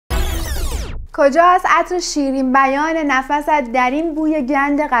کجاست عطر شیرین بیان نفست در این بوی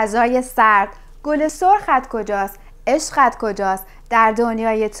گند غذای سرد؟ گل سرخت کجاست؟ عشقت کجاست؟ در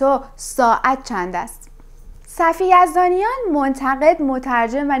دنیای تو ساعت چند است؟ صفی یزدانیان، منتقد،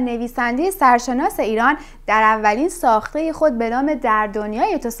 مترجم و نویسنده سرشناس ایران، در اولین ساخته خود به نام در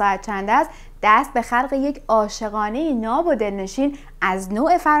دنیای تو ساعت چند است دست به خلق یک عاشقانه ناب و دلنشین از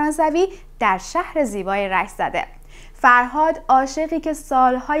نوع فرانسوی در شهر زیبای رشت زده. فرهاد، عاشقی که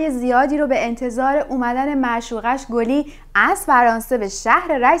سالهای زیادی رو به انتظار اومدن معشوقش گلی از فرانسه به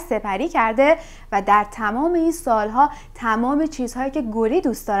شهر رشت سپری کرده و در تمام این سالها تمام چیزهایی که گلی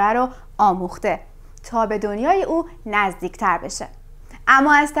دوست داره رو آموخته تا به دنیای او نزدیکتر بشه.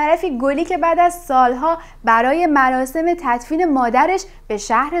 اما از طرفی گلی که بعد از سالها برای مراسم تدفین مادرش به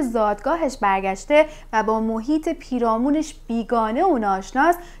شهر زادگاهش برگشته و با محیط پیرامونش بیگانه و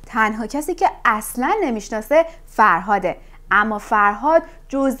ناآشناست، تنها کسی که اصلا نمیشناسه فرهاده. اما فرهاد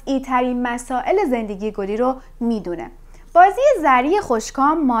جزئی ترین مسائل زندگی گلی رو میدونه. بازی زری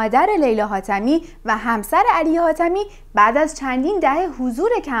خوشکام، مادر لیلا حاتمی و همسر علی حاتمی، بعد از چندین دهه حضور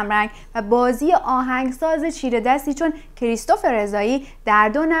کمرنگ و بازی آهنگساز چیره دستی چون کریستوف رضایی در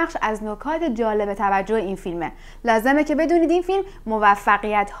دو نقش از نکات جالب توجه این فیلمه. لازمه که بدونید این فیلم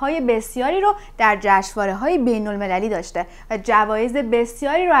موفقیت‌های بسیاری رو در جشنواره‌های بین‌المللی داشته و جوایز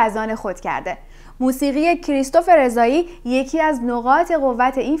بسیاری رو از آن خود کرده. موسیقی کریستوف رضایی یکی از نقاط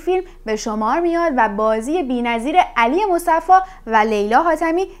قوت این فیلم به شمار میاد و بازی بی‌نظیر علی مصفا و لیلا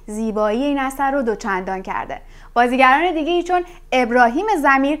حاتمی زیبایی این اثر رو دوچندان کرده. بازیگران دیگه‌ای چون ابراهیم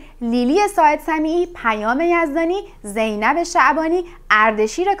ضمیر، لیلی ساعت سمیعی، پیام یزدانی، زینب شعبانی،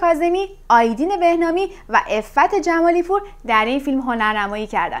 اردشیر کاظمی، آیدین بهنامی و عفت جمالی پور در این فیلم هنرنمایی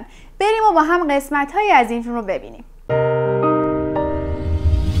کردند. بریم و با هم قسمت‌هایی از این فیلم رو ببینیم.